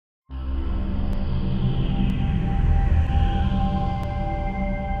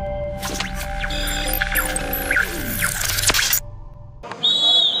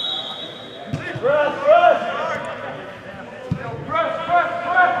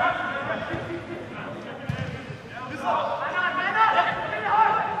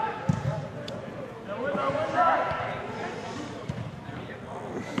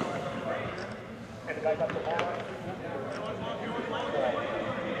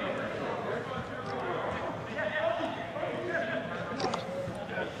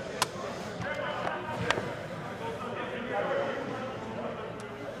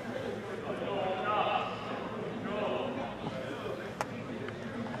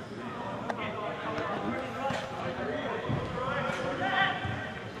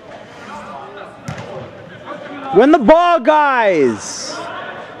Win the ball, guys!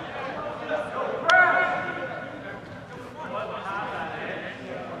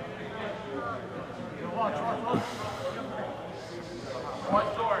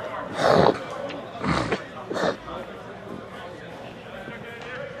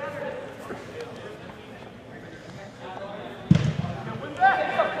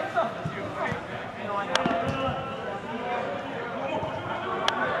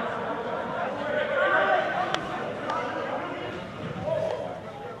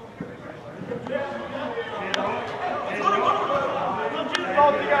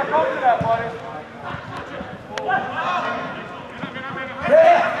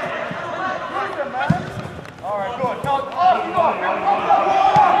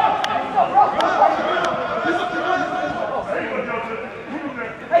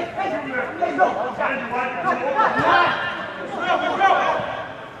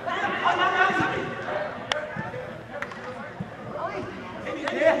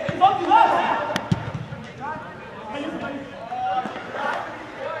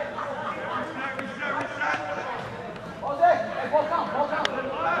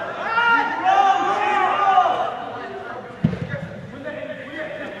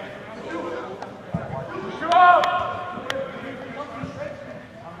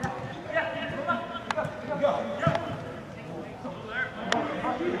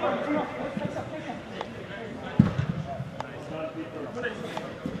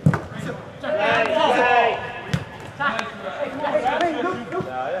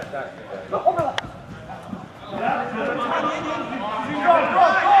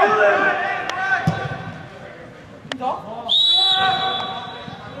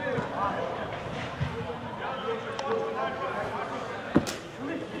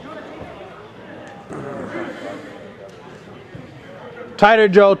 Tighter,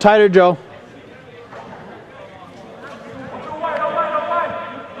 Joe. Tighter, Joe.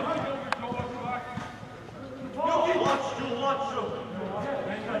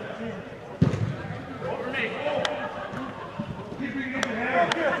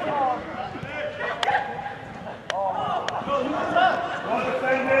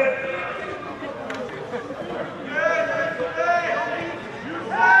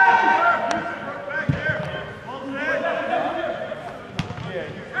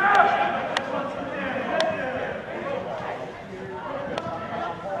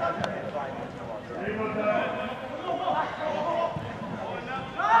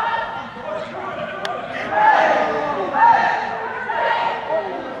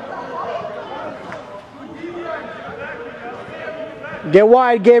 Get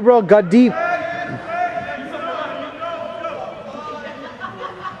wide, Gabriel. Gut deep.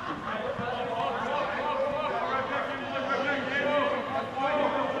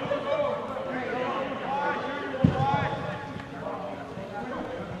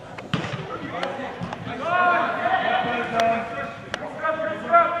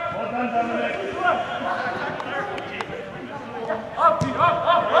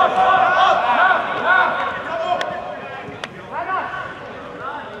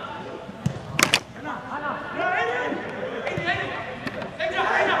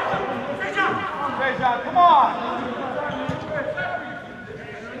 Come on!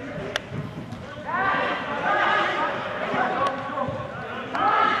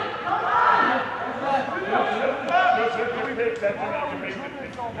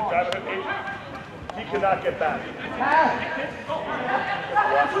 He cannot get back.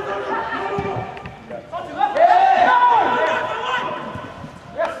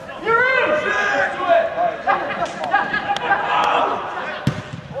 You're in!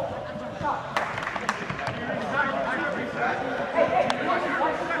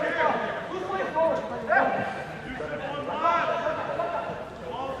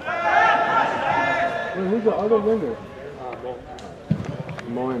 Who's the other winger?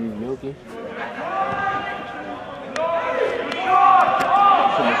 Mo and Milky.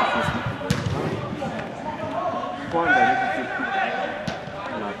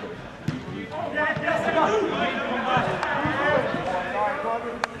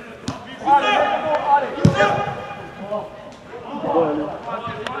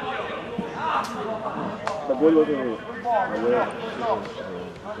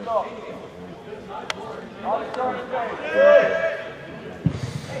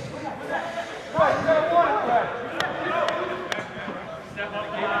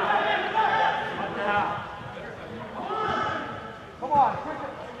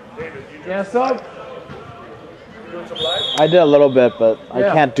 Yes, up. I did a little bit, but I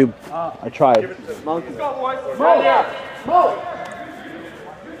can't do. I tried. Monkey. Move! Move!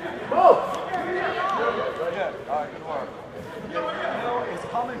 Move!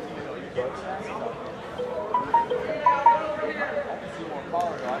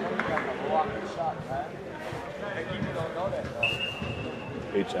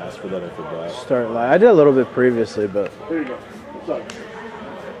 H asked for that, I forgot. Start live. I did a little bit previously, but. There you go. What's up?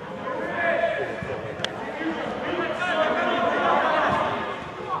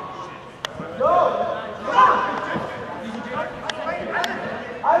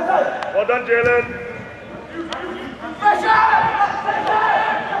 Well done, Jalen.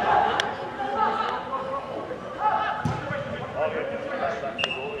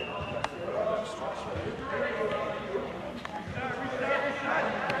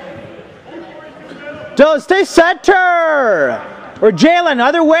 Dylan, stay center! Or Jalen,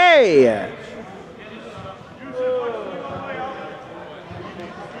 other way!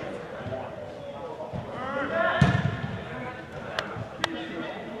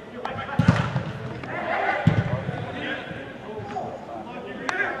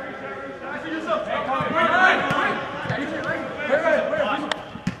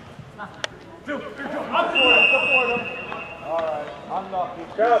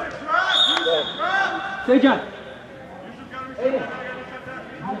 Stay, John.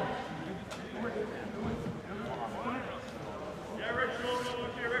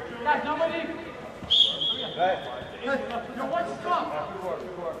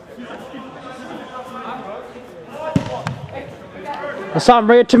 Hassan,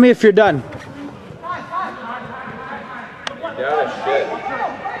 bring it to me if you're done. Yeah,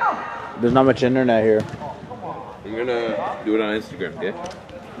 shit. There's not much internet here. I'm gonna do it on Instagram, okay?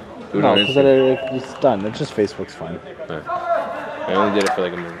 Do it No, on because Instagram. it's done. It's just Facebook's fine. Alright. I only did it for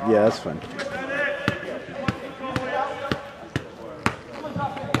like a minute. Yeah, that's fine.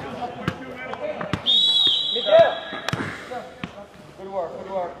 Good work,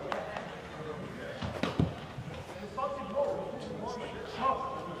 good work.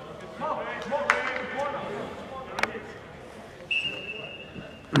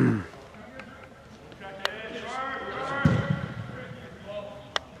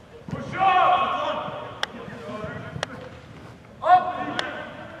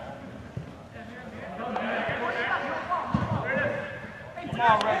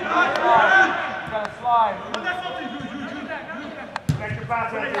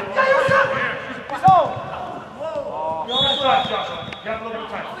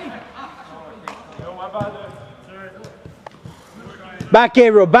 Back,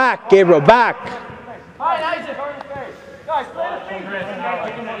 Gabriel, back, Gabriel, back.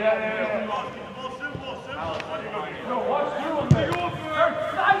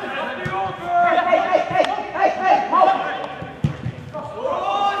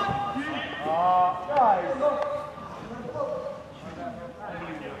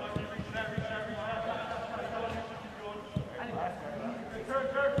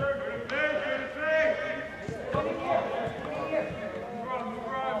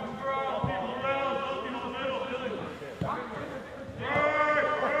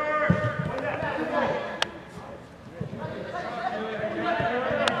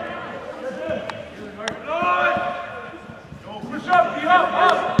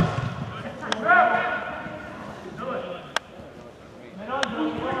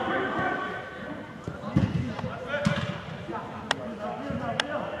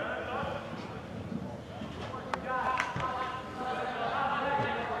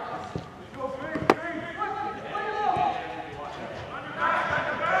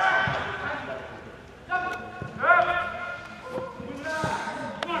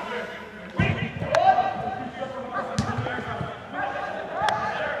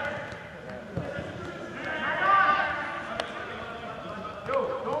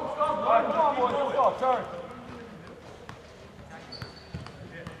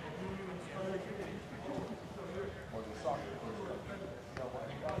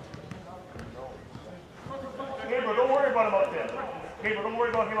 Gabriel, don't worry about him out there. Gabriel, don't worry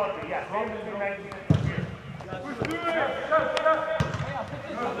about him out there. Yeah, as long as you're 19 up here.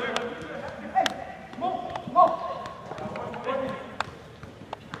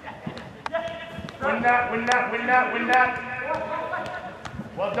 Win that, win that, win that, win that.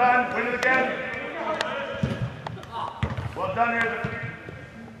 Well done, win it again. Well done here.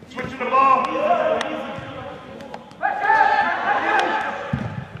 Switching the ball.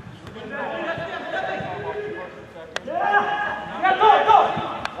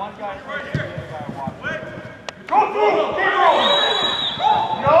 Go through!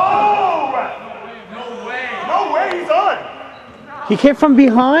 No way! No way he's on! He came from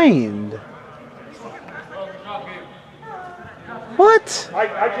behind. What?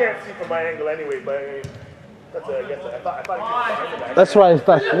 I can't see from my angle anyway, but I mean, that's I guess I thought he could find it. That's what I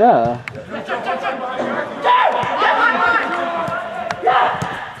thought, yeah.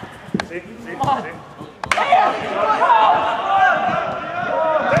 Thank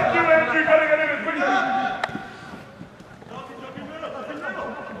you, Andrew. Gotta get in as quick as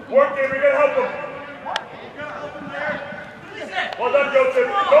work him, you're gonna help him. Well done, Joseph.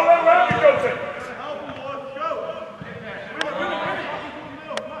 Don't let him wrap you, Joseph.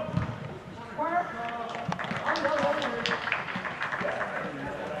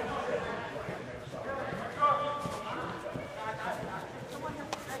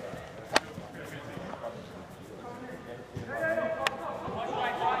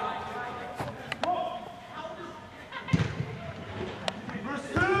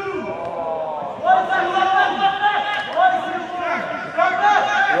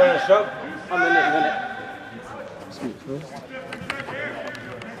 Shove. I'm in it. Excuse me.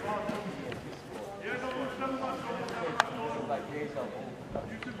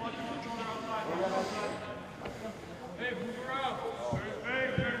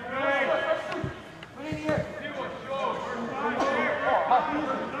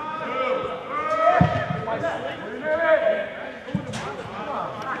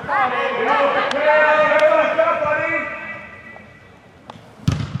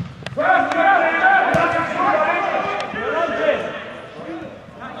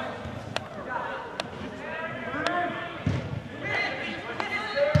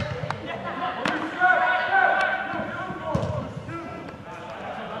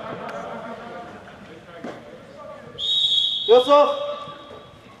 Yusuf!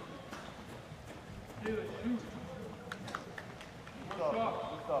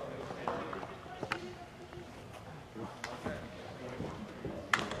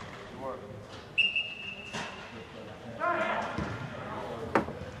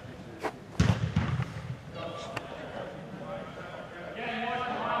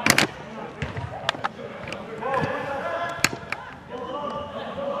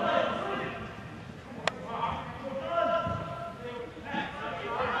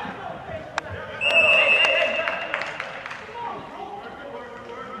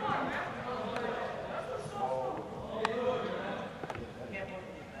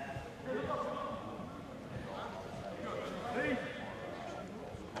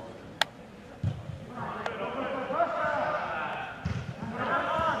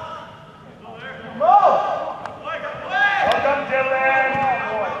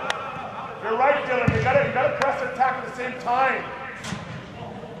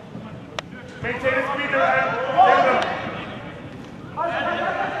 Maintain his speed there, and well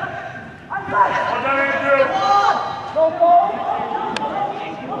done, Andrew.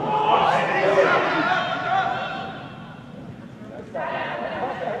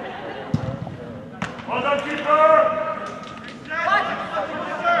 Well done, keeper.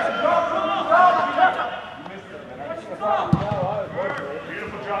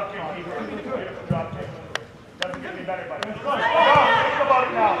 Beautiful drop kick, keeper. Beautiful drop kick. Doesn't get any better, buddy. Think about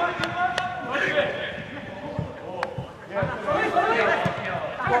it now.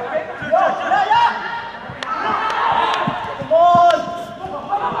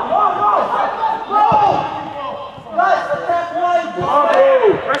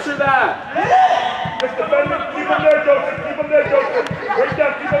 Pressure that! Just defend him. Keep him there, Joseph. Keep him there, Joseph. Break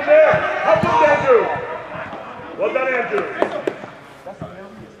down. Keep him there. Help him, Andrew. Well done, Andrew.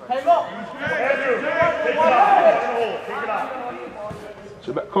 Andrew, take it off. Take it off. So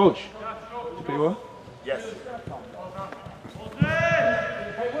back, coach. You play well? Yes.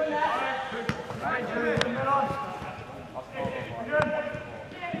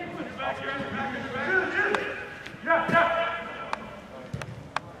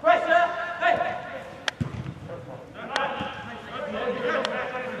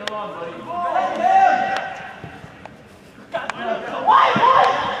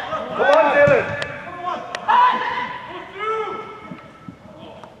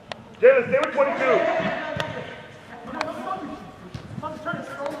 Jalen, stay with 22.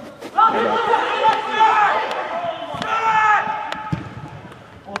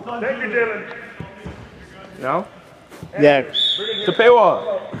 Thank you, Jalen. Now? Yeah. To pay what?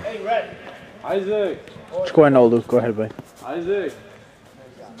 Hey, Red. Isaac. Just go ahead, no, Luke. Go ahead, buddy. Isaac.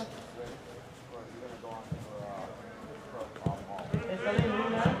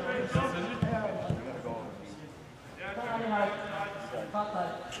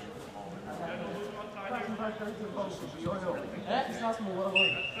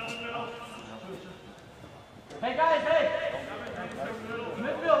 Hey guys, hey!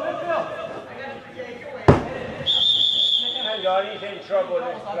 Midfield! Hang on, he's in trouble with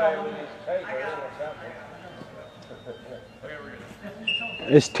this player with his paper.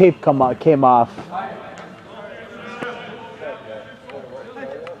 His tape came off.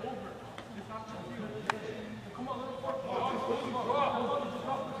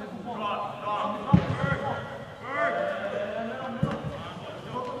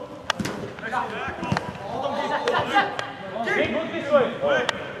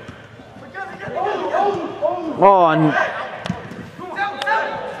 Oh, and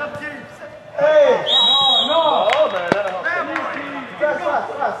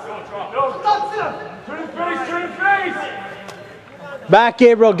back,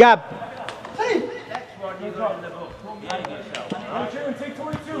 Gabriel, gap.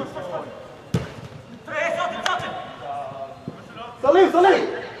 Salim!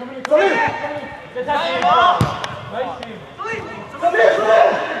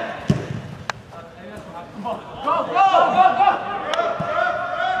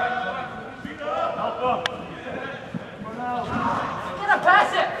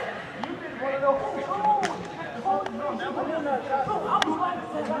 Pass it!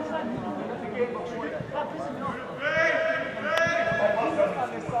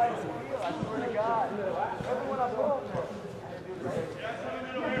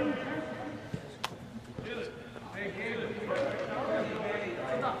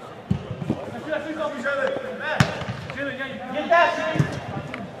 Get that!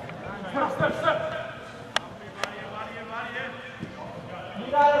 Step. You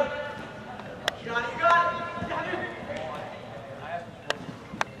got him. You got it.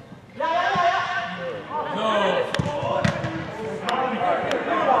 Yeah. No.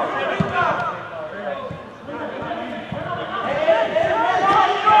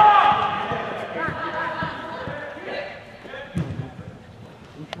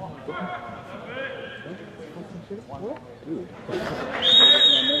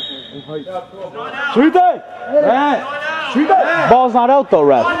 Shoot it! Shoot it! Ball's not out though,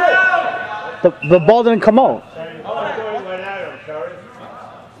 ref. The ball didn't come out.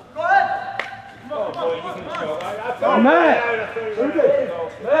 Matt!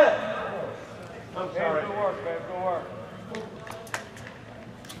 I'm sorry. Good work, man. Good work.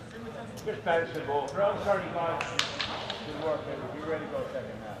 Just finish the ball. I'm sorry, guys. Good work, man. Be ready to go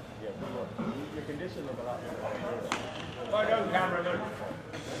second half. Yeah, good work. Your condition look a lot better. Oh, no, camera. No.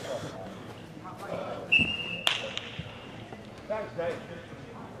 Thanks, Dave.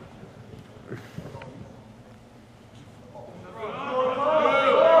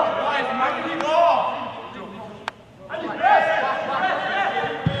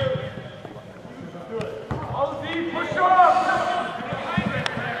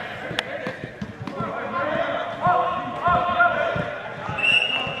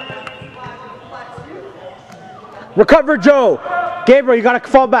 Recover, Joe. Gabriel, you gotta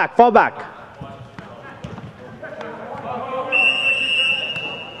fall back.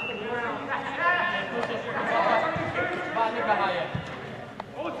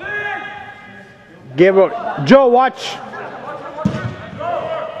 Gabriel, Joe, watch.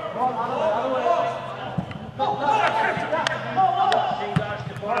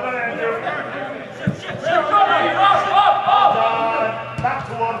 Back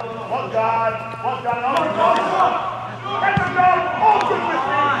to one. Well done. Get them down. All good with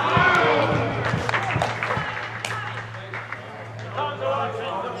me.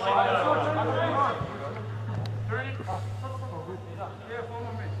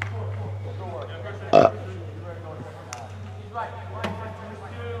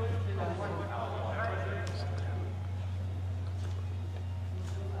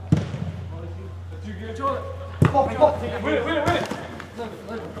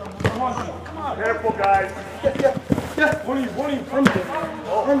 Careful, guys. Yeah. What are you from?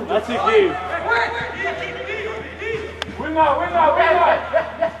 That's it, Gabe. Win now.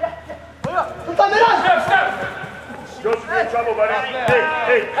 Joseph, you're in trouble, buddy.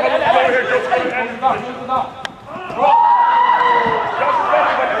 Hey, come over here, Joseph.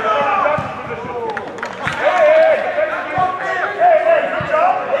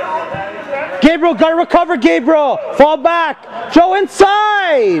 Gabriel, gotta recover, Gabriel. Fall back. Joe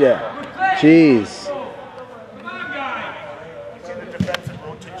inside. Jeez.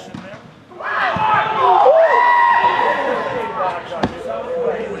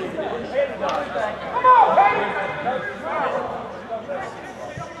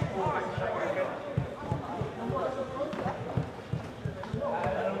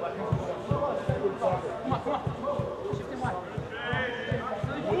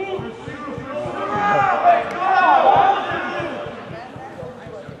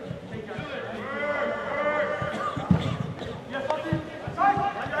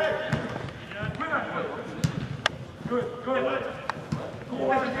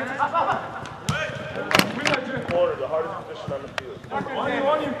 Corner, the hardest position on the field.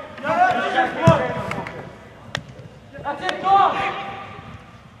 On you. That's it, go!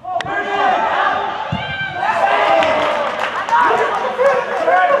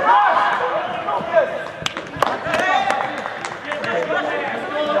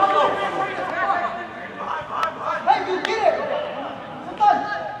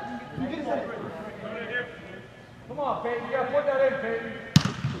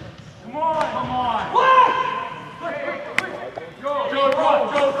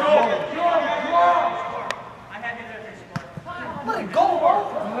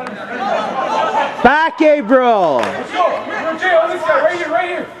 Back, Gabriel. Let's go. Jay, on this guy. Right here, right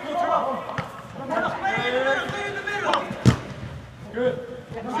here. Good.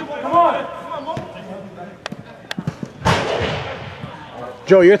 Come on.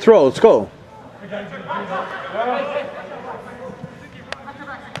 Joe, your throw. Let's go.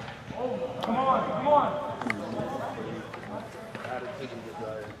 Come on, come on.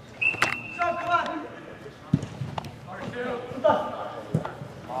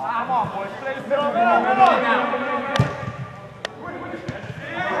 Come on, boys. Play the middle.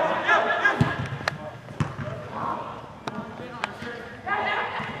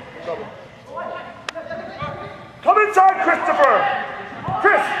 Come inside, Christopher!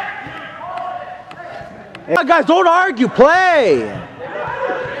 Chris! Hey, guys, don't argue. Play.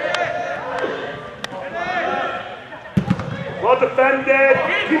 Well defended.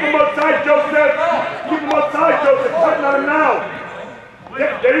 Keep him outside, Joseph. Keep him outside, Joseph. Cutting on him now.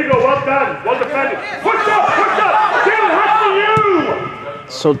 There you go. Well done. Well defended. Push up! Push up! Jalen, has to you!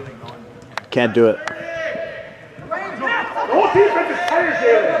 So, can't do it. The whole defense is tired,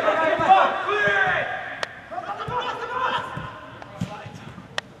 Jalen.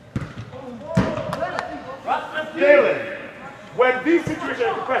 Jalen, when these situations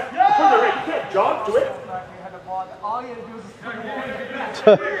are compressed, turn the rate. You can't jog to it. All you gotta do is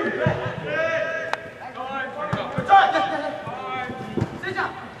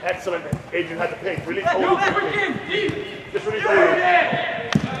Excellent. Adrian had the pace. Release Odie. Just release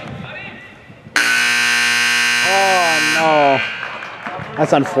Odie. Oh, no.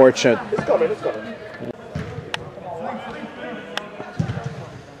 That's unfortunate. It's coming. It's coming.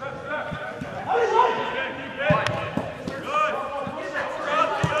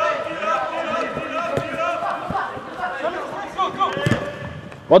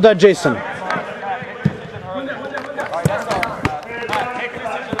 Well done, Jason.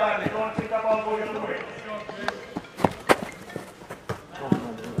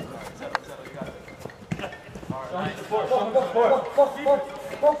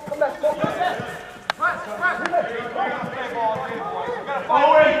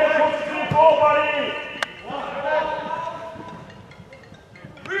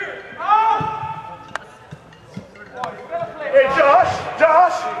 Hey, Josh,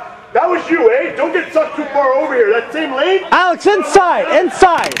 that was you, eh? Don't get sucked too far over here. That same lane, Alex, inside.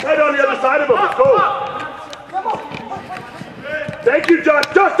 right on the other side of him. Let's go. Thank you, Josh.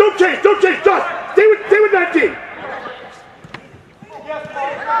 Josh, don't chase, Josh. Stay with that team.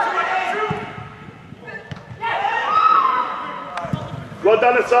 Well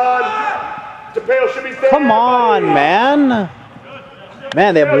done, Hassan. Tapeo should be staying. Come on, man.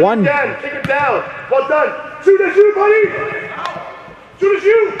 Man, they have one. Kick it down. Well done. Shoot as you, buddy. Shoot as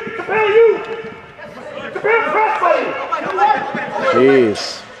you. Tapeo, you. Tapeo, press, buddy.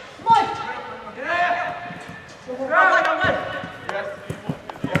 Jeez.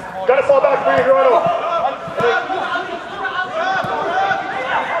 Gotta fall back for you, Toronto.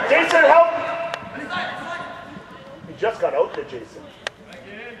 Jason, help. He just got out there, Jason.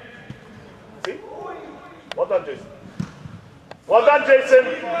 See? Well done, Jason. Well done, Jason.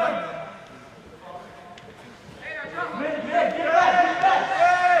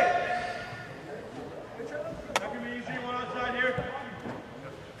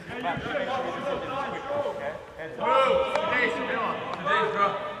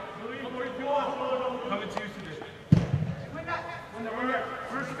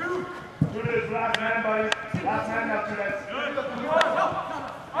 Last man, buddy. Last man now, Sudes.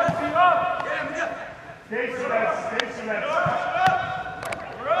 Stay Sudes. Stay Sudes.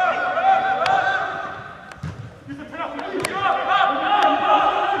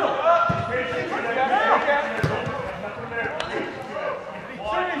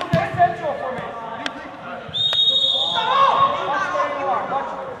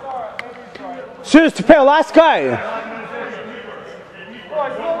 Shoot to pair, last guy.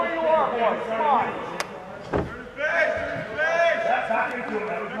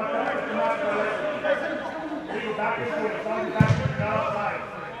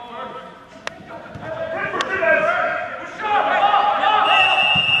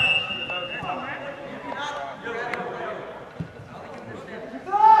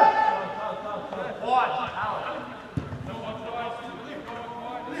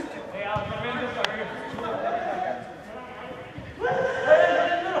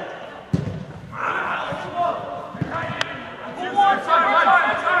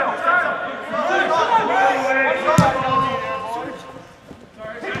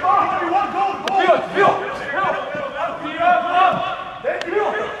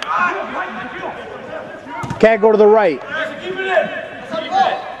 Can't go to the right. keep it in.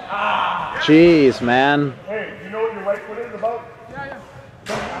 Jeez, man. Hey, you know what your right foot is about?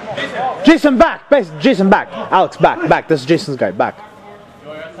 Jason back. Jason back. Alex back. This is Jason's guy. Back.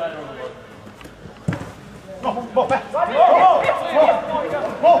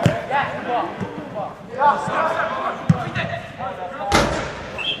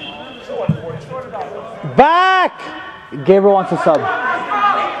 Back. Gabriel wants a sub.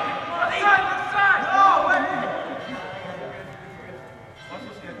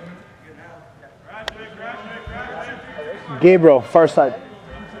 Gabriel, far side.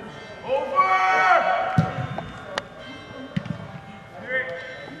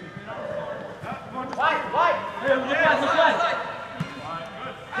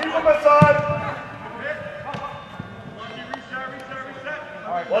 Keep him aside.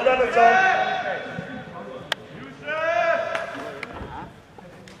 Well done, Hassan.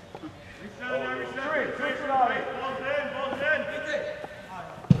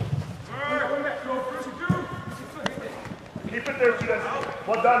 Keep it there, students.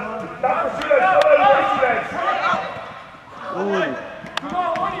 Well done. Back for students. Come on,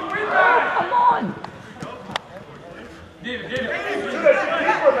 Woody, win that! Come on! students, you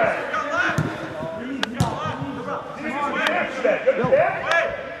keeper, man. Good stand.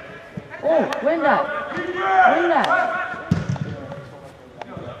 Oh, win that. Win that.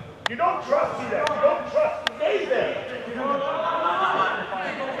 You don't trust students. You don't trust. Stay there.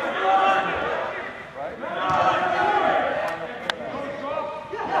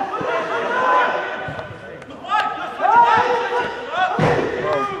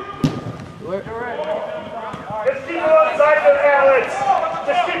 Just keep him outside there, Alex.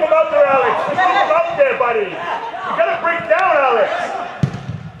 Just keep him out there, Alex. Just keep him out there, buddy. You gotta break down, Alex.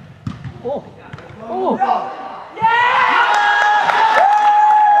 Oh. Oh.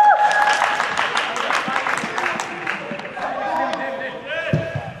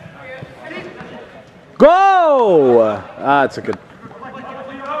 Go! That's a good.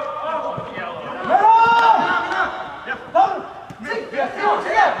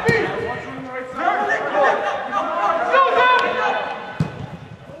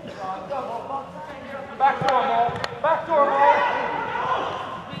 Back door, Mo.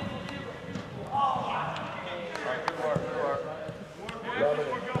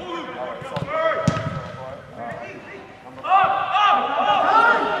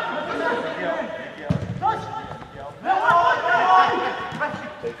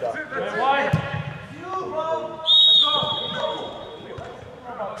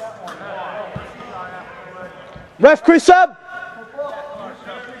 Ref, Chris up.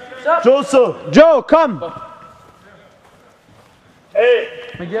 Joseph. Joe, come. Hey.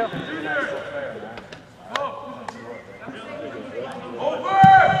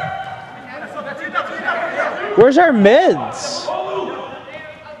 Where's our mids?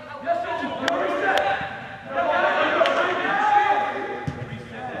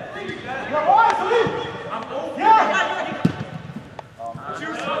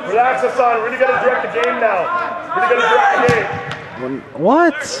 Relax, Hassan. Really gotta direct the game now. Really gotta direct the game.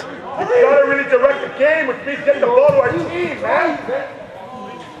 What? You gotta really direct the game, which means get the ball to our team, man.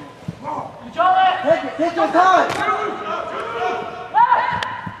 Take your time.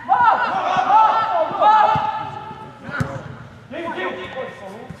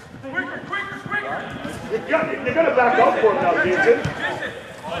 You're gonna back up for him now, Jason.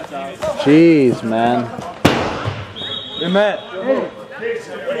 Jeez, man.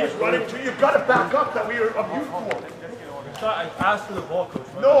 Jason, when he's running to you, you've got to back up that we are of use for. I asked for the ball, coach.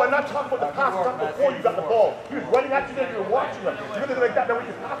 No, I'm not talking about the pass up before you got the ball. He was running at you and you were watching him. You're gonna do like that, then we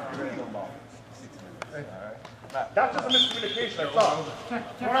can pass to you. That's just a miscommunication, I thought.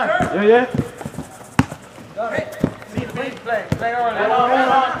 Yeah. Play on.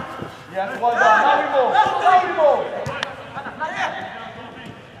 Yes, well done. Now we move.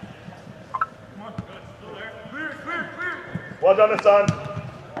 Well done, Hassan.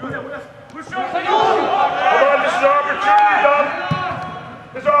 Come on, this is our opportunity, Dom.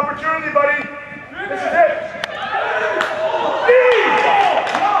 This is our opportunity, buddy. This is it.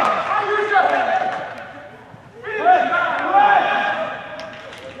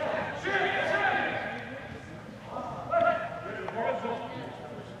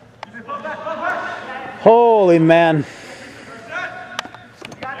 Holy man.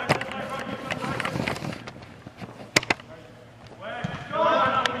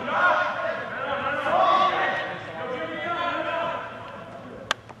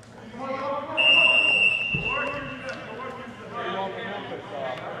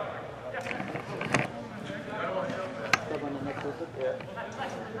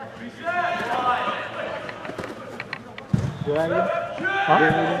 I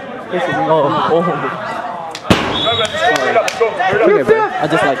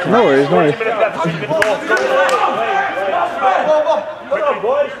just like no worries, no worries.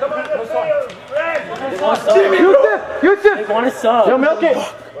 Yusuf! Want to sub? Yo, milk it!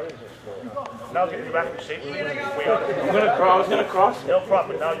 Now get you back in shape. Way out of shape. I was gonna cross. No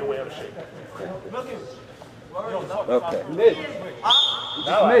problem. Now you're way out of shape. Okay.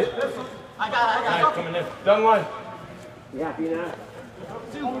 Coming in. Done one.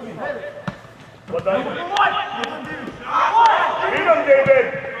 Well done. Beat him, David.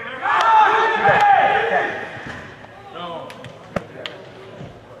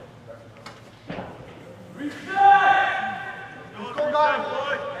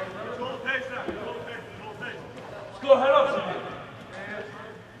 Let's go, head up.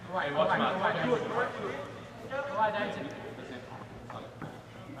 Right, watch my.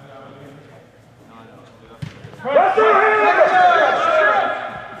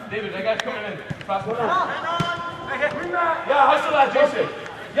 David, that guy's coming in. Fast one. Yeah, hustle that, Jason.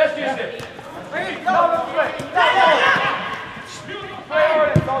 Yes, Jason.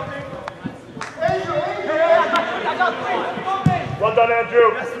 Well done, Andrew.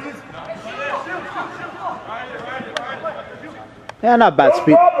 Yeah, not bad No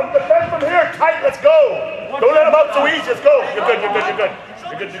speed. problem. Defend from here. Tight. Let's go. Don't let him out too easy. Let's go. You're good. You're good. You're good.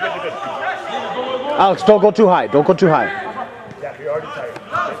 You're good. You're good. You're good. Alex, don't go too high. Don't go too high. Yeah, you're already tired.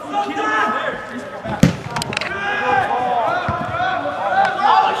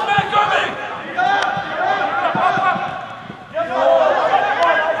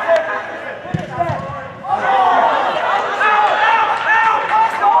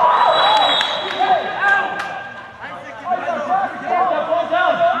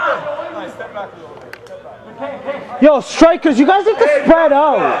 Yo, strikers, you guys need to spread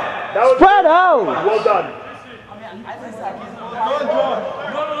out. Spread out. Well done.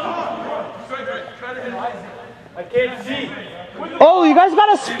 I can't see. Oh, you guys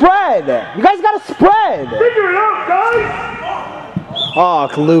gotta spread. You guys gotta spread. Figure it out, guys. Oh,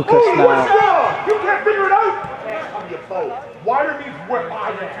 Lucas What's now. wrong? You can't figure it out. Can't come your foe. Why are these whip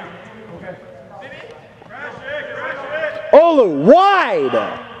behind you? Olu, wide.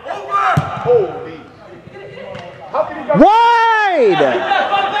 Holy. How can you guys? Wide.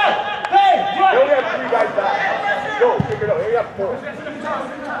 You only have 3 guys back. Go, figure it out. Here you have 4.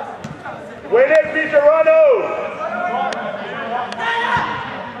 Wait in, Pizarrano.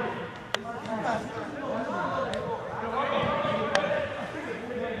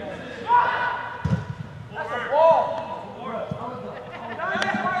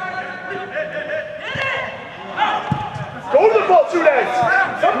 Go to the ball, shooters!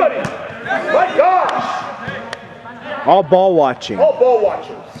 Somebody! My gosh! All ball watching. All ball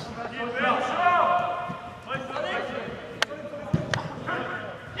watchers.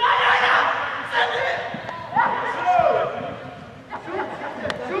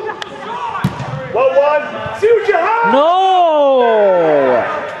 Well one. See what you have! No.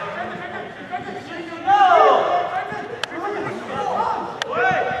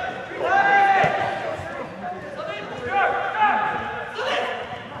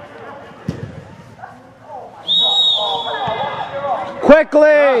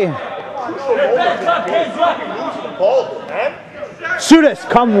 Quickly! Ball, man. Sudis,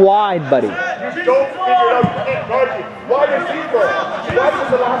 come wide, buddy. Don't figure it out. You can't guard you. Why does he go? Why was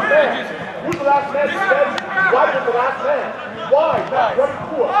the last man? Who's the last man? Why was the last man? Why? Not running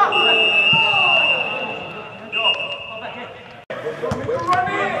cool.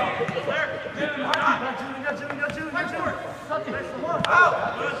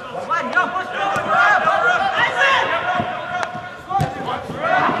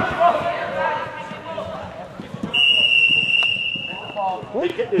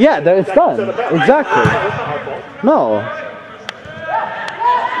 Yeah, it's done. Exactly. No.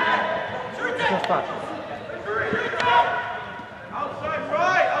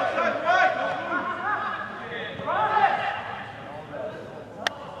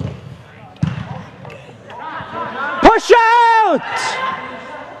 Push out!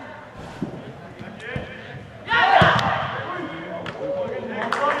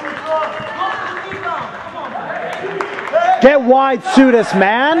 Get wide, Sudis,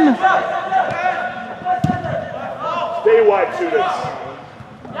 man. Stay wide, Sudis.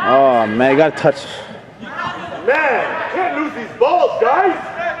 Oh, man, you gotta touch. Man, can't lose these balls, guys.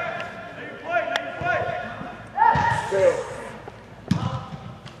 Fail.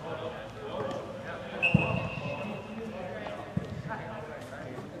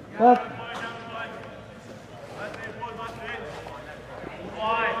 What?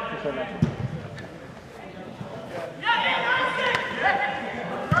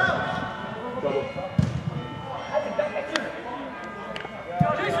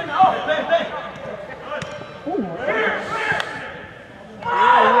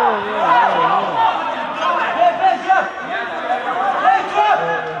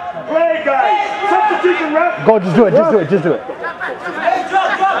 Play, guys. Substitution, ref. Go, just do it, just do it, just do it.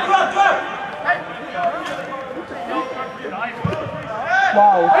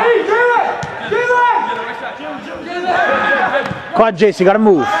 Wow. Hey, Come on, Jason, you gotta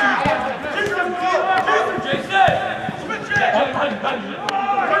move. Come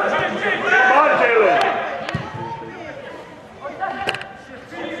on, Jalen.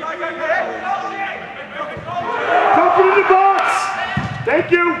 Come in the box. Thank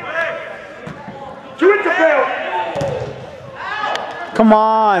you. 2 inch fail. Come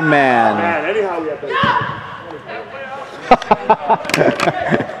on, man. Man, anyhow we have that.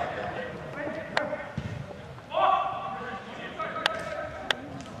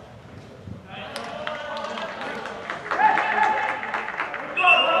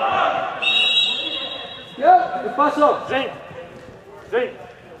 ¿Qué pasó? Sim. Sim.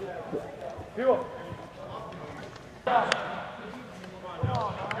 Viu?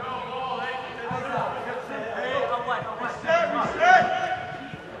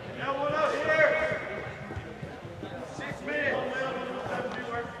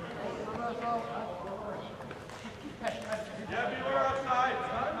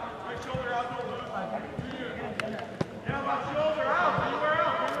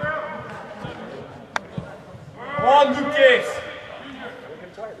 On, Lucas!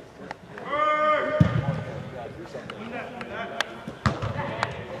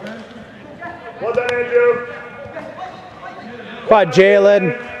 Well done, Andrew. Come on, Jalen.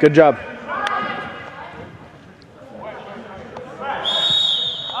 Good job.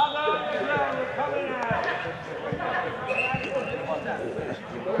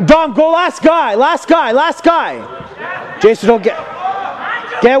 Dom, go last guy, last guy, last guy. Jason, don't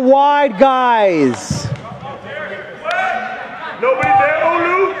get wide, guys. Nobody there,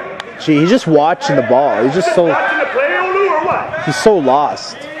 Olu? Gee, he's just watching the ball. He's just so, Watching the play, Olu, or what? he's so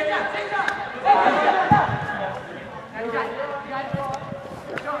lost.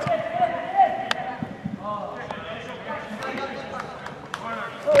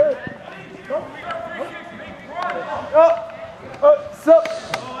 Sup?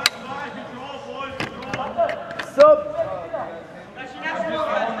 Sup?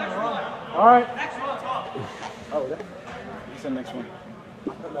 All right. Oh, that's the next one. I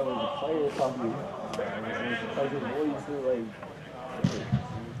thought that was the player talking.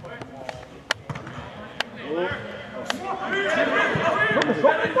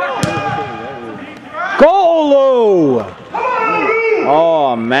 Go, Olu!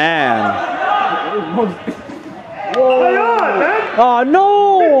 Oh, man. Play on, man. Oh,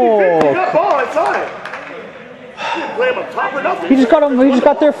 no! That ball inside. He didn't play him up top or nothing. He just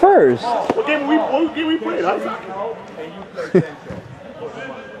got there first. What game we played, huh?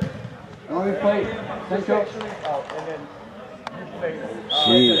 Only play Central.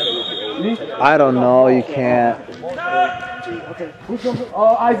 Gee. I don't know, you can't.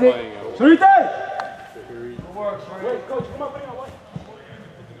 Oh, Isaac. Sarita! Wait, coach, come on, bring on.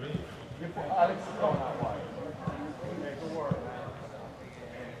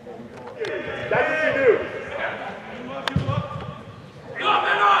 That's what you do.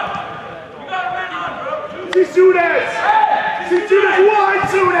 See Sunes! See Sunes wide,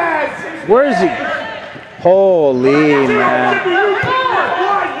 Sunes! Where is he? Holy man.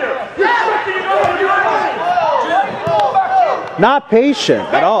 Not patient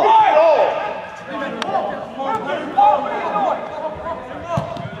at all.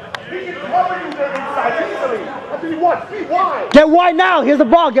 Get wide now. Here's the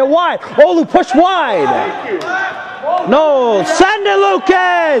ball. Get wide. Olu, push wide. No. Send it,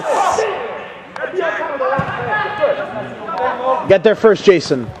 Lucas. Get there first,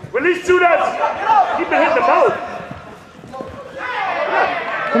 Jason. Release Sunes. Keep it hitting the mouth.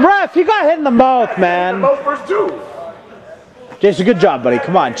 Ref, you got hit in the mouth, man. The mouth first two. Jason, good job, buddy.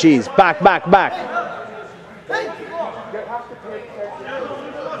 Come on, jeez. Back, back, back.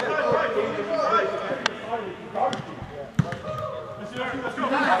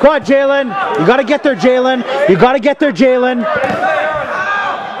 Come on, Jalen. You got to get there, Jalen. You got to get there, Jalen.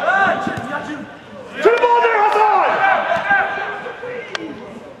 To the ball there, Hassan!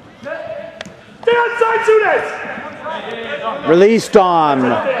 Stay outside, Sunes! Release, Dom.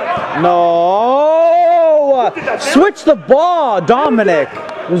 No. Switch the ball, Dominic.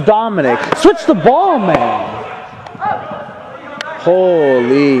 It was Dominic. Switch the ball, man.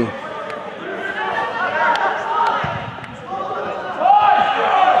 Holy.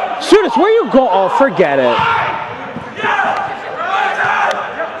 Shoot us, where you go? Oh, forget it.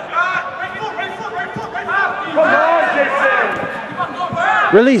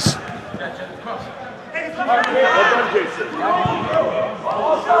 Release. Well done, Jason.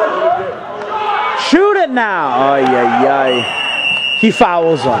 Shoot it now. Ay, ay, ay. He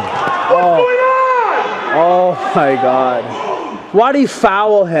fouls him. What's going on? Oh my God. Why'd he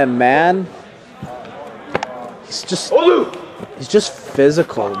foul him, man? He's just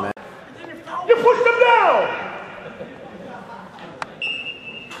physical, man. You pushed him down.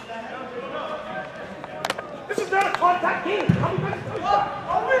 This is not a contact game. How many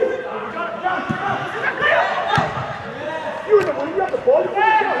times? You're in the way. You have the ball. You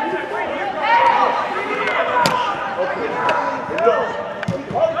have the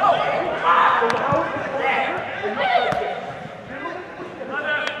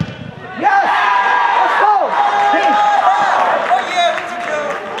Yes! Let's go!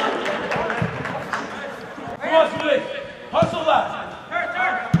 Come on, Smith. Hustle that.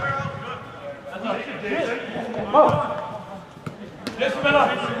 Yes, man.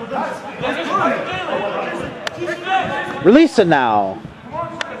 Release it now.